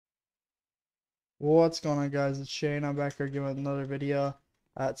What's going on, guys? It's Shane. I'm back here giving another video.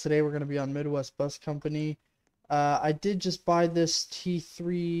 Today we're going to be on Midwest Bus Company. I did just buy this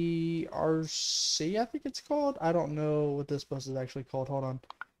T3RC, I think it's called. I don't know what this bus is actually called. Hold on.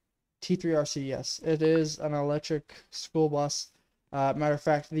 T3RC, yes. It is an electric school bus. Matter of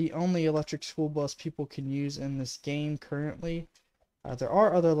fact, the only electric school bus people can use in this game currently. There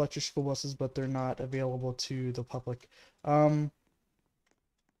are other electric school buses, but they're not available to the public.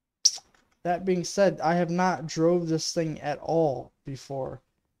 That being said, I have not drove this thing at all before.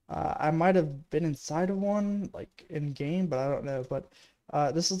 I might have been inside of one, like in game, but I don't know. But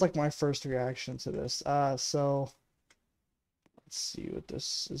this is like my first reaction to this. So let's see what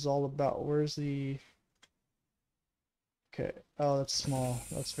this is all about. Where's the... Okay. Oh, that's small.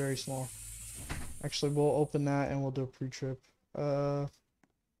 That's very small. Actually, we'll open that and we'll do a pre-trip.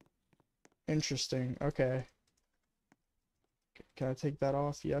 Interesting. Okay. Can I take that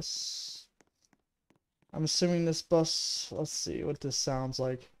off? Yes. I'm assuming this bus, let's see what this sounds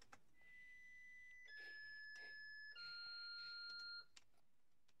like.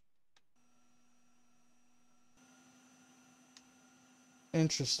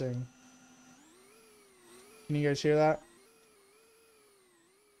 Interesting. Can you guys hear that?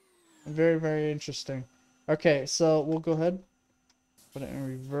 Very, very interesting. Okay, so we'll go ahead, put it in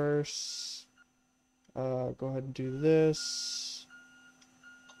reverse. Go ahead and do this.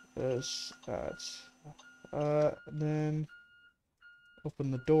 That. And then open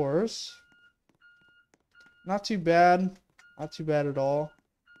the doors. Not too bad. Not too bad at all.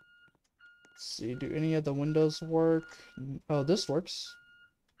 Let's see, do any of the windows work? Oh, this works.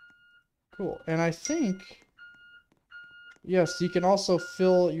 Cool. And I think, yes, you can also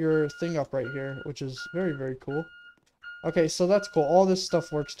fill your thing up right here, which is very, very cool. Okay, so that's cool. All this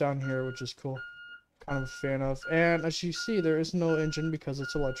stuff works down here, which is cool. Kind of a fan of. And as you see, there is no engine because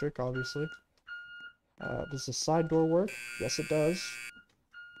it's electric, obviously. Does the side door work? Yes, it does.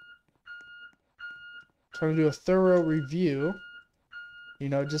 Trying to do a thorough review. You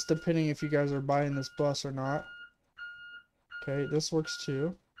know, just depending if you guys are buying this bus or not. Okay, this works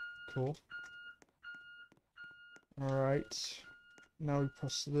too. Cool. Alright. Now we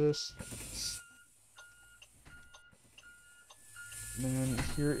press this. And then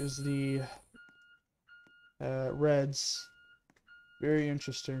here is the reds. Very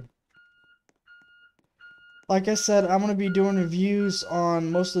interesting. Like I said, I'm going to be doing reviews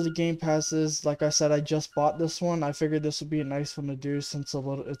on most of the game passes. Like I said, I just bought this one. I figured this would be a nice one to do since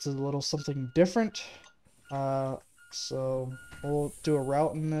it's a little something different. So we'll do a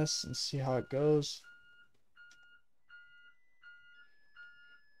route in this and see how it goes.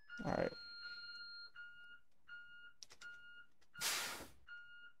 Alright.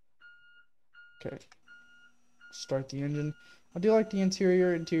 Okay. Start the engine. I do like the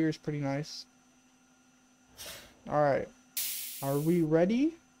interior. Interior is pretty nice. Alright. Are we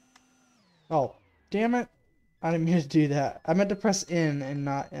ready? Oh, damn it. I didn't mean to do that. I meant to press N and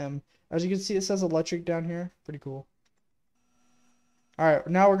not M. As you can see, it says electric down here. Pretty cool. Alright,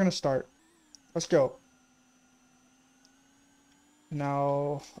 now we're going to start. Let's go.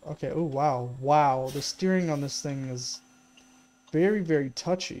 Now, okay. Oh, wow. Wow. The steering on this thing is very, very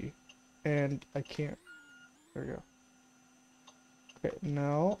touchy. And I can't. There we go. Okay,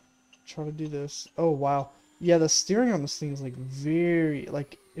 now try to do this. Oh, wow. Yeah, the steering on this thing is like very,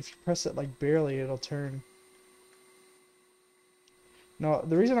 like, if you press it like barely, it'll turn. No,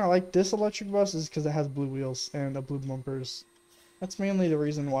 the reason I like this electric bus is because it has blue wheels and blue bumpers. That's mainly the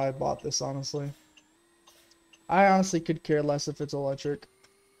reason why I bought this, honestly. I honestly could care less if it's electric.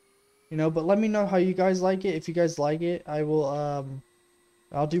 You know, but let me know how you guys like it. If you guys like it, I will,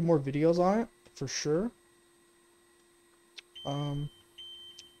 I'll do more videos on it, for sure.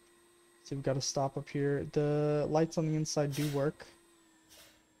 So we've got to stop up here. The lights on the inside do work.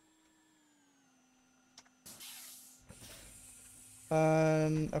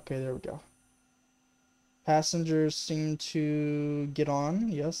 Okay, there we go. Passengers seem to get on.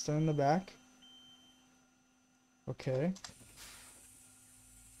 Yes, they're in the back. Okay.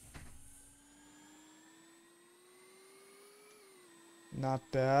 Not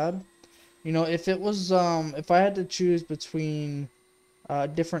bad. You know, if it was, if I had to choose between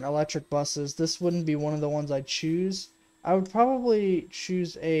different electric buses, this wouldn't be one of the ones I'd choose. I would probably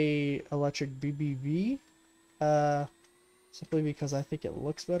choose a electric BBV, simply because I think it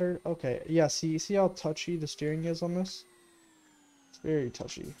looks better. Okay, yeah, see how touchy the steering is on this? It's very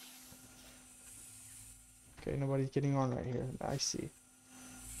touchy. Okay, nobody's getting on right here. I see.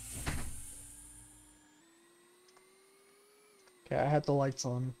 Okay, I had the lights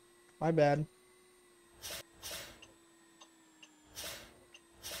on. My bad.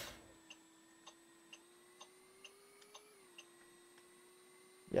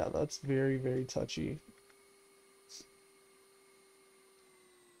 Yeah, that's very, very touchy.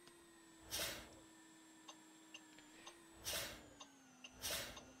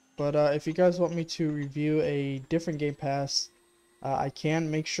 But if you guys want me to review a different Game Pass, I can.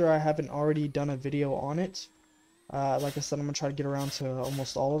 Make sure I haven't already done a video on it. Like I said, I'm going to try to get around to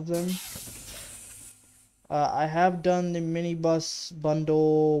almost all of them. I have done the minibus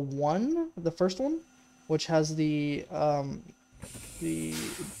bundle 1, the first one, which has the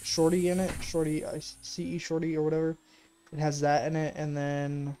shorty in it, shorty, CE shorty or whatever. It has that in it, and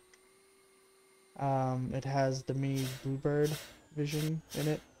then it has the mini Bluebird vision in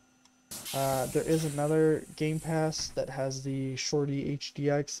it. There is another Game Pass that has the shorty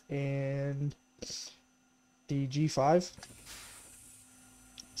HDX and the G5.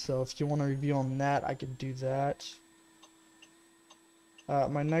 So if you want a review on that, I can do that.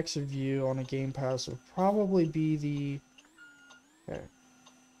 My next review on a Game Pass would probably be the... Okay.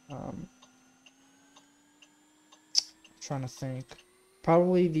 I'm trying to think.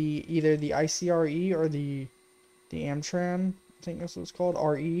 Probably either the ICRE or the Amtran. I think that's what it's called.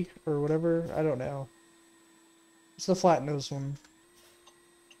 RE or whatever. I don't know. It's the flat nose one.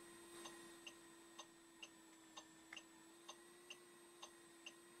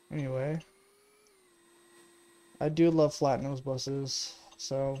 Anyway. I do love flat nose buses.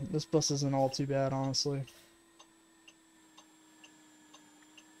 So this bus isn't all too bad, honestly.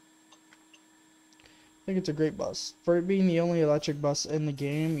 I think it's a great bus. For it being the only electric bus in the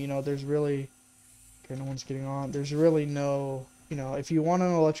game, you know, there's really... Okay, no one's getting on. There's really no... You know, if you want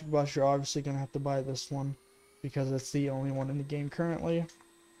an electric bus, you're obviously going to have to buy this one. Because it's the only one in the game currently.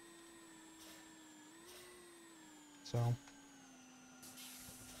 So...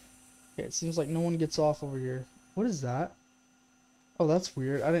 Okay, it seems like no one gets off over here. What is that? Oh, that's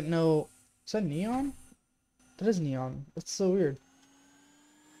weird. I didn't know... Is that neon? That is neon. That's so weird.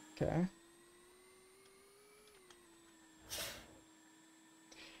 Okay.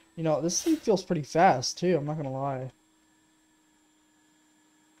 You know, this thing feels pretty fast, too. I'm not gonna lie.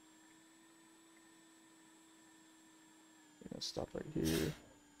 Stop right here.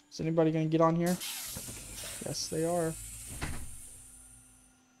 Is anybody gonna get on here? Yes, they are.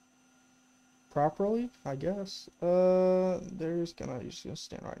 Properly, I guess. He's just gonna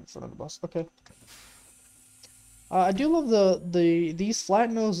stand right in front of the bus. Okay. I do love these flat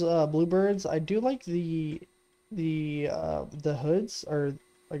nose bluebirds. I do like the hoods, or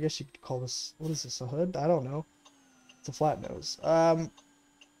I guess you could call this, what is this, a hood? I don't know. It's a flat nose. I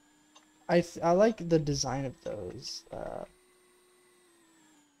like the design of those.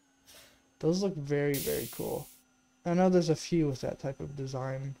 Those look very, very cool. I know there's a few with that type of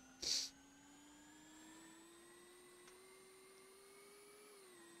design.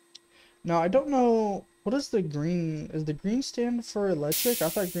 Now, I don't know, what is the green? Is the green stand for electric? I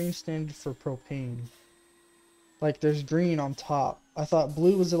thought green standed for propane. Like, there's green on top. I thought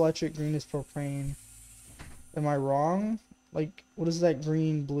blue was electric, green is propane. Am I wrong? Like, what is that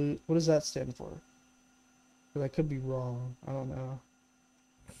green, blue? What does that stand for? Because I could be wrong. I don't know.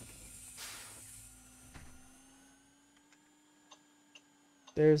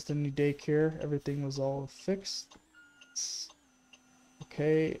 There's the new daycare. Everything was all fixed.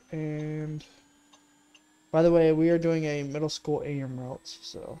 Okay, and... By the way, we are doing a middle school AM route,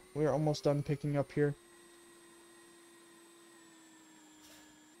 so we are almost done picking up here.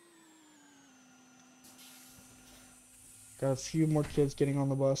 Got a few more kids getting on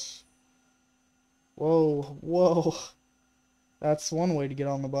the bus. Whoa, whoa. That's one way to get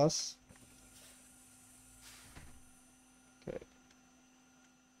on the bus. Okay.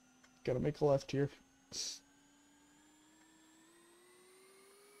 Gotta make a left here.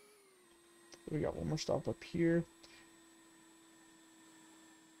 We got one more stop up here.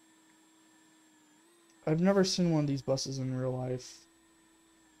 I've never seen one of these buses in real life.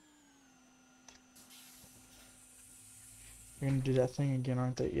 They're gonna do that thing again,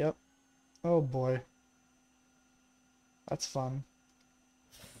 aren't they? Yep. Oh boy. That's fun.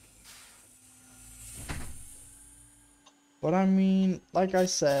 But I mean, like I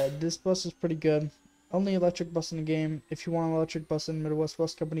said, this bus is pretty good. Only electric bus in the game. If you want an electric bus in Midwest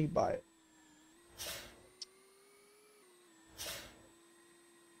Bus Company, buy it.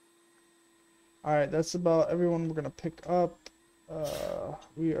 Alright, that's about everyone we're going to pick up.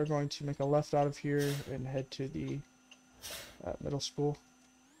 We are going to make a left out of here and head to the middle school.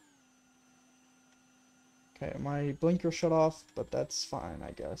 Okay, my blinker shut off, but that's fine,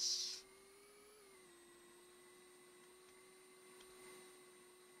 I guess.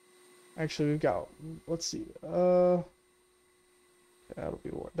 Actually, we've got, let's see, that'll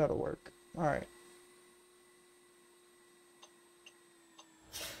work. Alright.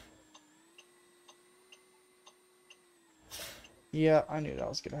 Yeah, I knew that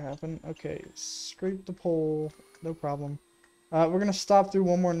was gonna happen. Okay, scrape the pole. No problem. We're gonna stop through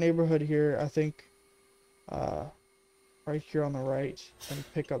one more neighborhood here. I think, right here on the right, and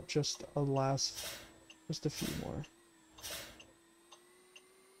pick up just a few more.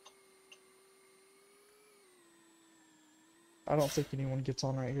 I don't think anyone gets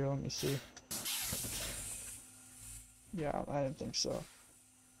on right here. Let me see. Yeah, I didn't think so.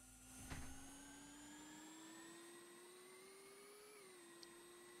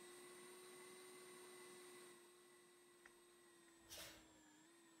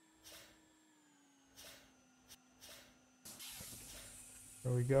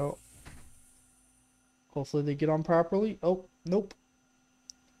 There we go. Hopefully they get on properly. Oh, nope.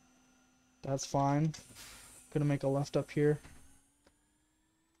 That's fine. Gonna make a left up here.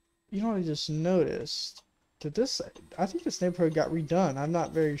 You know what I just noticed? I think this neighborhood got redone. I'm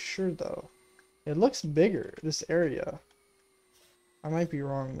not very sure though. It looks bigger, this area. I might be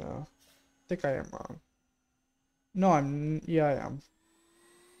wrong though. I think I am wrong. No, yeah, I am.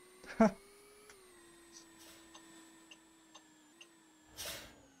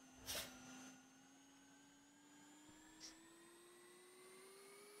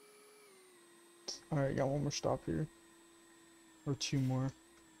 Alright, got one more stop here. Or two more.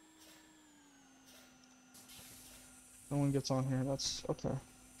 No one gets on here. That's okay.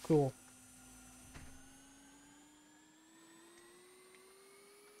 Cool.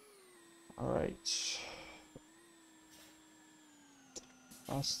 Alright.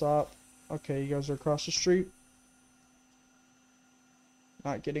 I'll stop. Okay, you guys are across the street.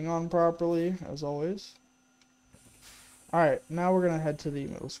 Not getting on properly, as always. Alright, now we're gonna head to the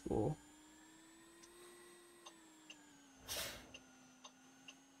middle school.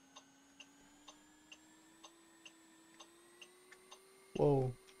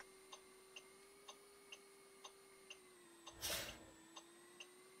 Whoa.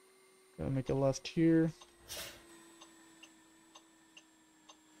 Gotta make a left here.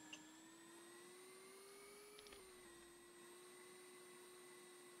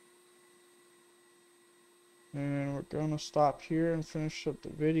 And we're gonna stop here and finish up the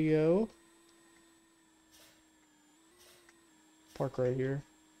video. Park right here.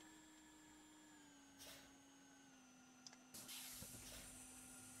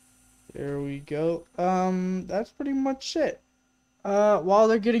 There we go. That's pretty much it. While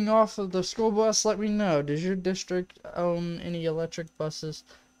they're getting off of the school bus, let me know. Does your district own any electric buses?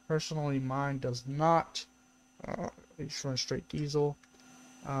 Personally, mine does not. I just run straight diesel.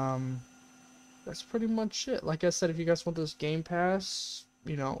 That's pretty much it. Like I said, if you guys want this Game Pass,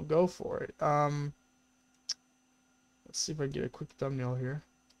 you know, go for it. Let's see if I get a quick thumbnail here.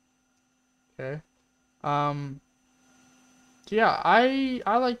 Okay. Yeah, I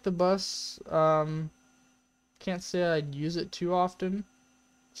like the bus. Can't say I'd use it too often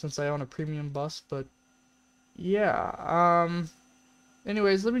since I own a premium bus, but yeah.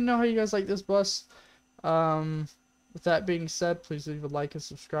 Anyways, let me know how you guys like this bus. With that being said, please leave a like and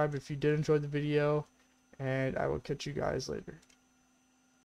subscribe if you did enjoy the video, and I will catch you guys later.